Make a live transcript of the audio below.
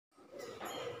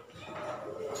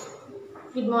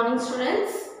Good morning,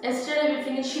 students. Yesterday we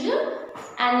finished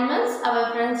animals,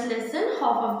 our friends lesson.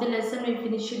 Half of the lesson we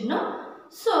finished now.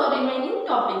 So remaining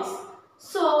topics.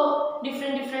 So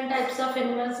different types of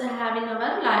animals have in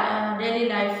our daily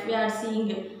life. We are seeing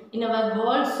in our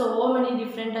world so many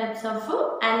different types of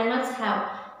animals have.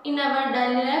 In our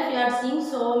daily life we are seeing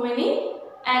so many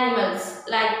animals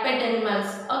like pet animals,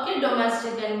 okay,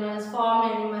 domestic animals, farm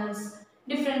animals,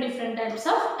 different types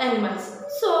of animals.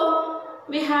 So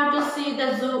we have to see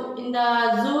the zoo. In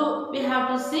the zoo we have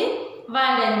to see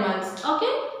wild animals,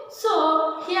 okay.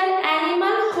 So here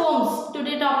animal homes.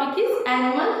 Today topic is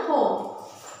animal home.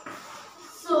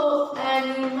 So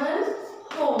animal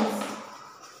homes,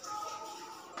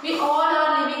 we all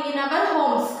are living in our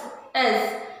homes.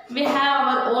 Yes, we have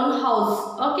our own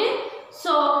house, okay.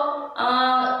 So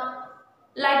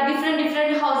like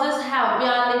different houses have, we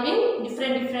are living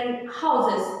different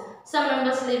houses. Some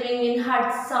members living in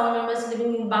huts, some members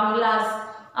living in bungalows,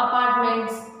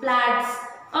 apartments, flats,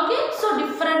 okay. So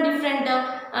different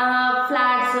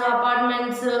flats,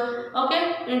 apartments,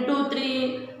 okay, in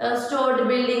 2-3 stored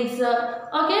buildings,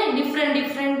 okay,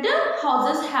 different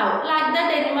houses have. Like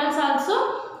that animals also,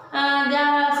 they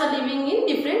are also living in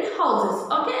different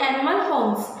houses, okay, animal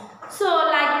homes. So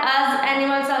like us,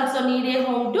 animals also need a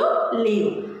home to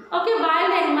live. Okay,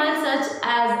 wild animals such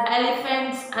as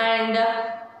elephants and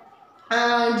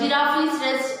giraffes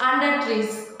rest under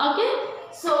trees. Okay,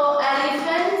 so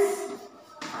elephants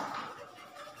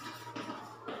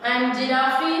and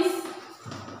giraffes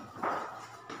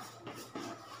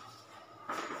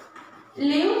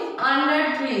live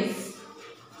under trees.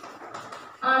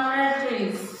 Under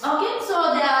trees. Okay,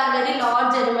 so they are very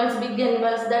large animals, big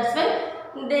animals. That's why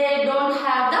they don't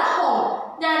have the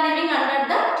home. They are living under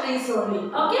the trees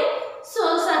only. Okay,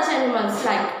 so such animals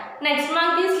like next,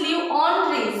 monkeys live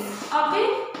on trees.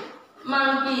 Okay,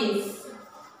 monkeys.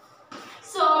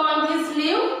 So monkeys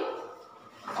live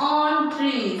on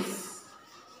trees.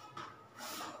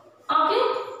 Okay,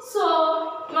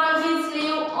 so monkeys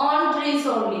live on trees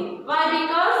only. Why?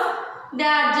 Because they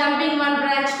are jumping one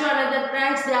branch to another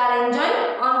branch. They are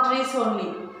enjoying on trees only.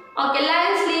 Okay,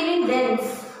 lions live in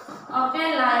dens.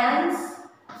 Okay, lions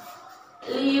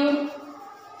live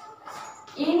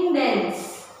in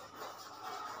dens.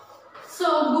 So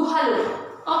guhalu.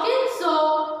 Okay,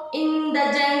 so in the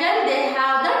jungle they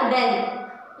have the den.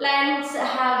 Lions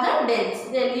have the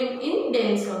dens. They live in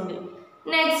dens only.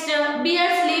 Next,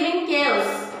 bears live in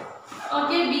caves.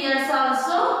 Okay, bears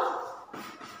also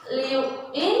live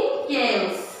in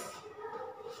caves.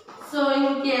 So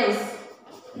in caves,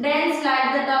 dens like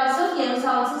that also, caves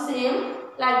also same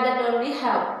like that only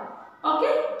have.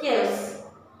 Okay, caves.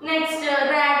 Next,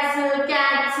 rats,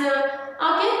 cats,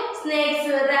 okay, snakes,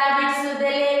 rabbits,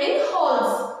 they live in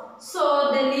holes.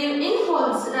 So they live in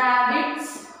holes.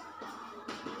 Rabbits,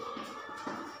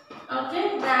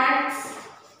 okay, rats,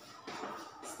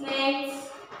 snakes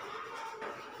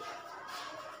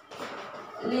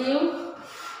live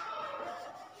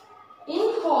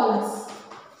in holes.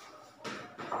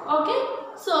 Okay,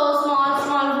 so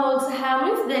small holes have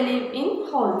means they live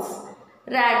in holes.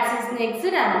 Rats, snakes,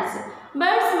 rabbits.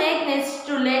 Birds make nests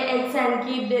to lay eggs and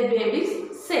keep their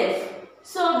babies safe.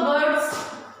 So birds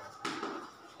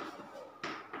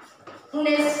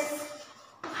nests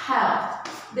have.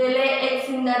 They lay eggs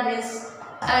in the nest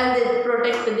and they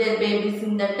protect their babies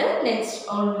in that nest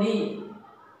only.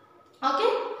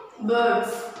 Okay,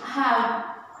 birds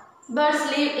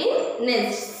live in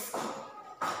nests.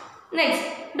 Next,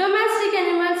 domestic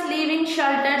animals live in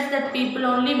shelters that people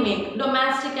only make.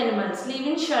 Domestic animals live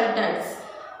in shelters.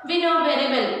 We know very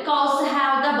well. Cows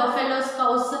have the buffaloes.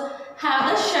 Cows have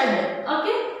the shed.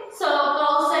 Okay, so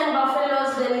cows and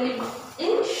buffaloes, they live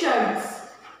in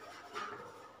sheds.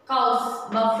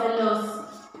 Cows, buffaloes,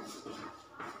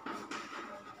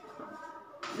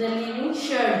 they live in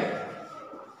shed.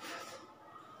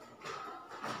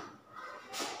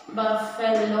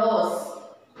 Buffaloes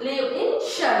live in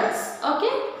sheds.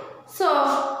 Okay,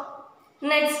 so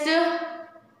next,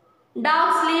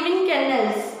 dogs live in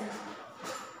kennels.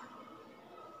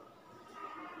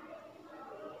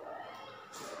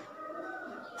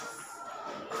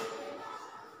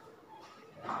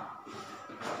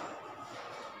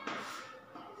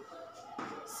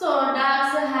 So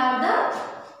dogs have the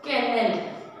kennel.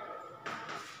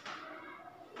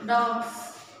 Dogs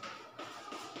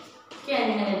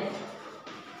kennel.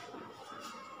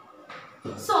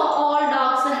 So all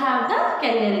dogs have the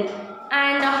kennel,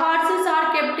 and horses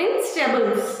are kept in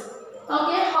stables.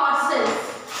 Okay,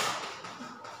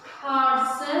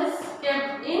 horses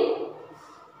kept in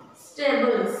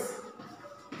stables.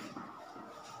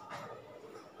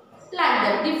 Like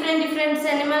that. Different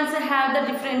animals have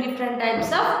the different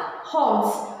types of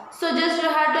homes. So just you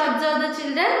have to observe the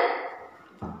children.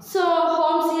 So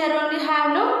homes here only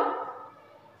have no.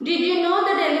 Did you know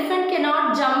that elephant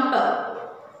cannot jump?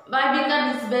 Why?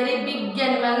 Because it's very big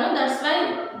animal, no? That's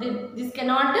why this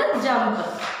cannot jump.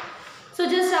 So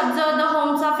just observe the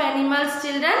homes of animals,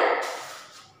 children.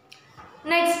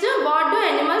 Next, what do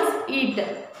animals eat?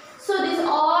 So this is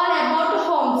all about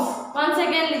homes. Once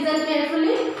again, listen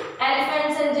carefully.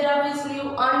 Elephants and giraffes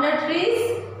live under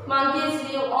trees.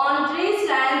 Monkeys live on trees.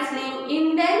 Lions live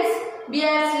in dens.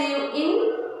 Bears live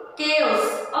in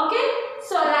caves. Okay.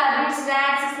 So rabbits,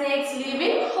 rats, snakes live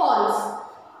in holes.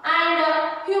 And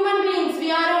human beings,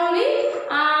 we are only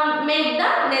make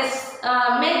the nests,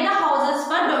 make the houses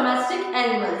for domestic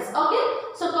animals. Okay.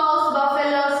 So cows,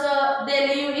 buffaloes, they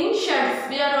live in sheds.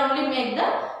 We are only make the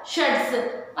sheds.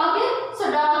 Okay.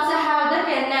 So dogs have the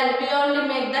kennel. We only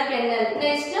make the kennel.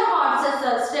 Next,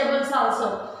 horses, stables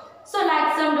also. So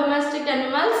like some domestic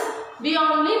animals, we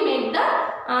only make the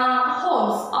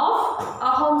homes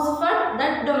for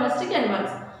the domestic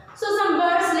animals. So some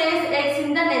birds lay eggs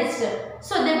in the nest.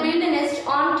 So they build a nest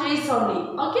on trees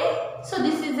only. Okay. So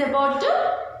this is about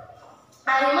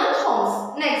animal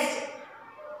homes. Next.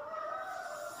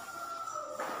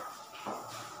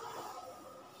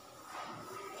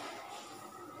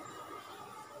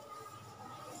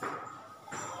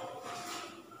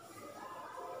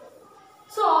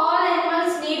 So all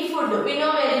animals need food. We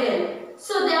know very well.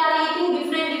 So they are eating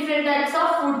different types of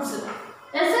foods.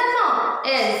 Yes or no?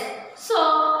 Yes. So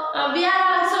we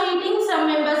are also eating, some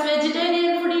members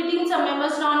vegetarian food eating, some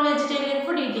members non-vegetarian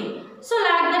food eating. So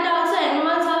like that also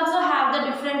animals also have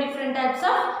the different types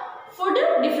of food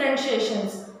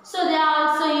differentiations. So they are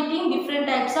also eating different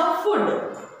types of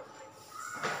food.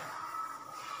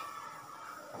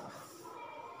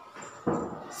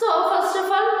 So first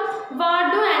of all,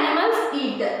 what do animals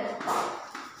eat?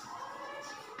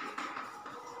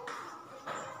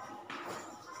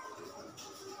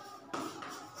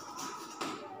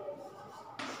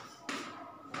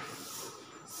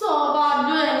 So what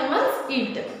do animals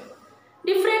eat?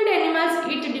 Different animals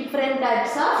eat different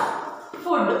types of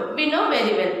food. We know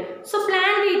very well. So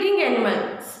plant eating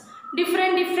animals.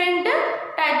 Different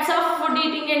types of food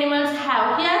eating animals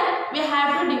have. Here we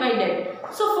have to divide it.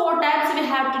 So 4 types we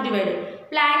have to divide it.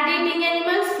 Plant eating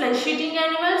animals, flesh eating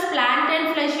animals, plant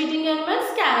and flesh eating animals,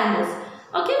 scavengers.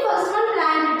 Okay, first one,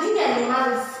 plant eating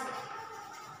animals.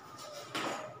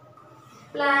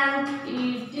 Plant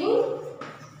eating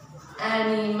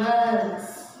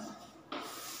animals.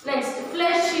 Next,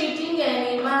 flesh eating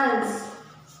animals.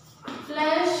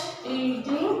 Flesh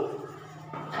eating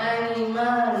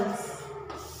animals.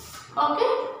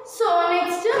 Okay, so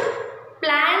next,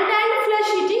 plant and flesh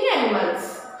eating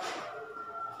animals.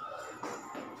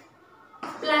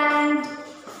 Plant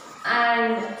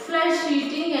and flesh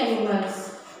eating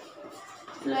animals.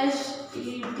 Flesh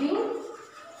eating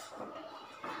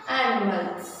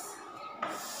animals.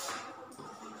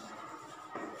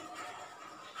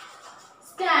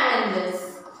 Scavengers.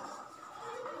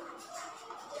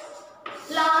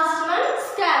 Last one,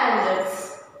 scavengers.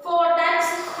 4 types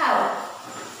have.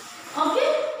 Okay.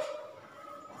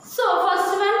 So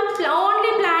first one,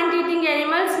 only plant eating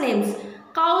animals names.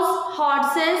 Cows,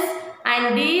 horses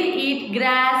and deer eat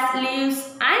grass,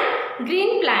 leaves and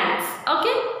green plants.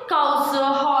 Okay. Cows,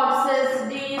 horses,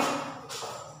 deer.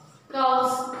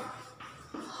 Cows,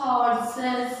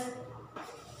 horses,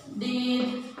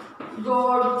 deer,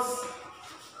 goats,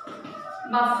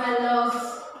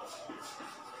 buffaloes.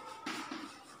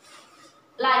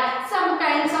 Like some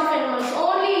kinds of animals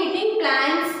only eating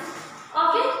plants.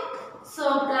 Okay.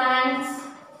 So plants,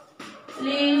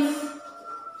 leaves.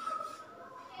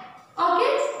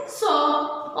 Okay.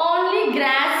 So only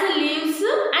grass, leaves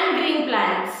and green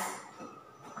plants.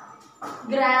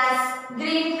 Grass,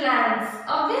 green plants.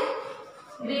 Okay.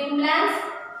 Green plants,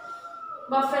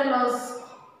 buffaloes.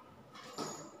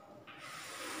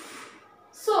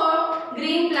 So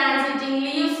green plants eating,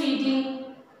 leaves eating.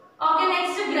 Okay,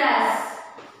 next grass.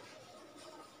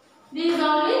 These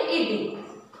only eating.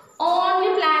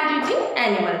 Only plant eating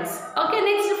animals. Okay,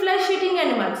 next flesh eating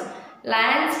animals.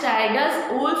 Lions,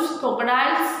 tigers, wolves,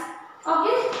 crocodiles.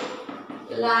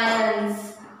 Okay.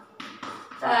 Lions,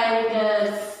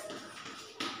 tigers,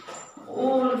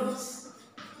 wolves,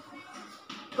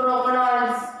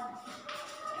 crocodiles.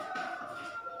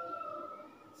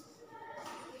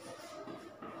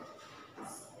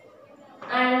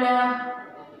 And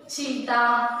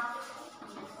cheetah,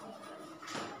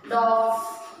 dogs,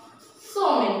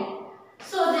 so many.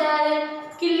 So they are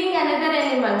killing another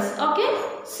animals. Okay.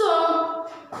 So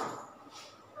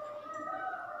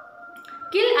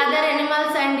kill other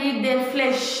animals and eat their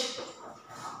flesh.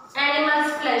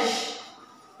 Animals' flesh.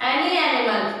 Any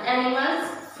animal's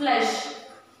flesh.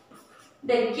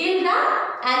 They kill the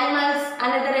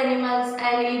another animals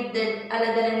and eat that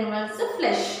another animal's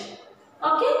flesh.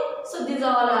 Okay, so these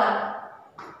all are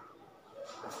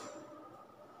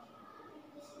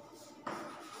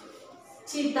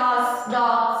cheetahs,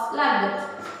 dogs, like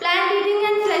that. Plant eating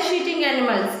and flesh eating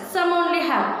animals. Some only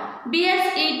have.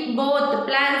 Bears eat both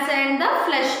plants and the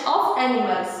flesh of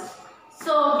animals.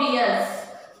 So bears.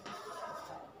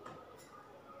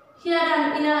 Here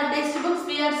in our textbooks,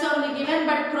 bears only given,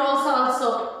 but crows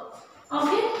also.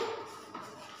 Okay?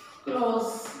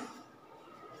 Crows.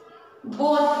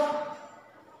 Both.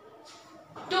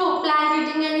 Two plant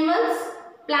eating animals,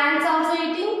 plants also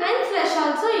eating and flesh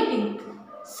also eating.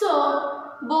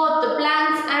 So, both the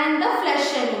plants and the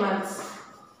flesh animals.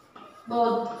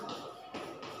 Both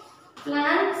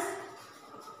plants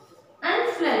and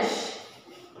flesh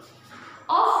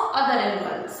of other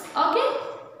animals. Okay?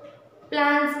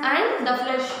 Plants and the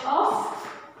flesh of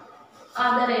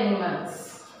other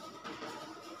animals.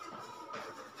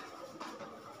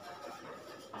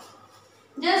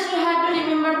 Just you have to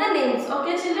remember the names.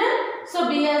 Okay, children? So,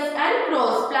 bears and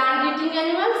crows, plant eating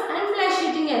animals and flesh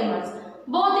eating animals.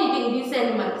 Both eating these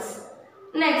animals.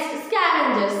 Next,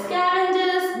 scavengers.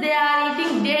 Scavengers, they are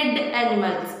eating dead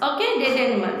animals. Okay,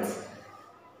 dead animals.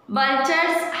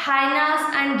 Vultures, hyenas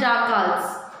and jackals.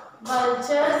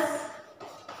 Vultures,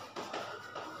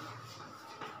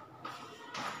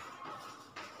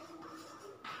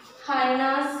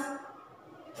 hyenas,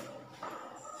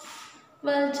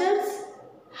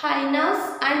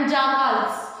 hyenas and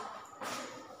jackals.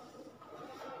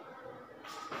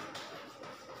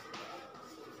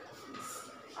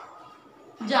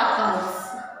 Jackals.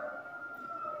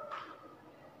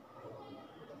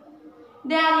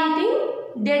 They are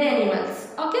eating dead animals.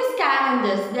 Okay,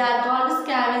 scavengers. They are called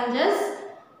scavengers.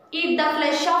 Eat the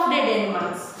flesh of dead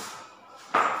animals.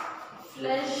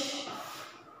 Flesh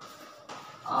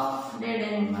of dead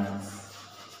animals.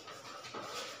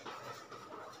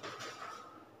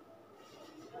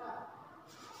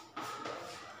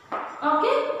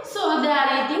 Okay, so they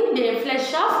are eating the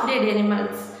flesh of dead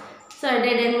animals. So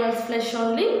dead animals flesh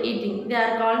only eating. They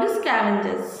are called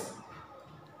scavengers.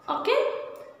 Okay.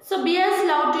 So bears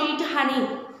love to eat honey.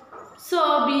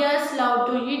 So bears love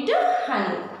to eat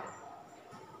honey.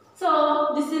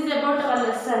 So this is about our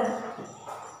lesson.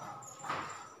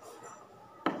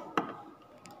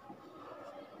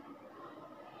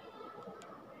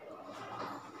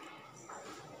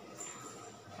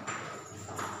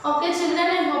 Okay children,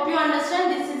 I hope you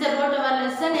understand. This is about our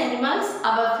lesson, animals,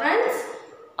 our friends.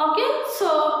 Okay,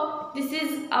 so this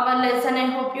is our lesson. I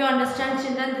hope you understand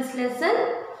children this lesson.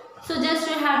 So just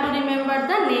you have to remember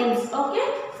the names. Okay,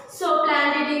 so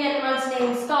plant eating animals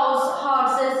names: cows,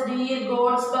 horses, deer,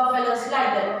 goats, buffaloes,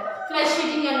 like that. Flesh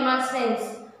eating animals names: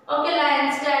 okay,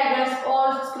 lions, tigers,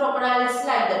 owls, crocodiles,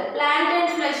 like that. Plant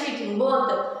and flesh eating, both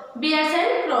bears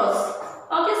and crows.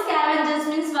 Okay, scavengers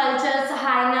means vultures,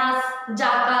 hyenas,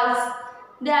 jackals.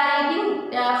 They are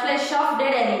eating flesh of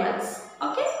dead animals.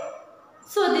 Okay.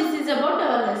 So this is about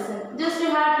our lesson. Just you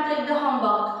have to take the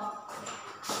homework.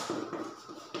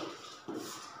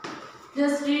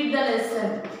 Just read the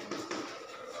lesson.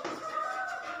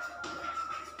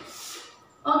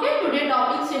 Okay, today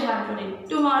topics you have to read.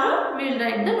 Tomorrow we will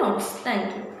write the notes.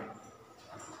 Thank you.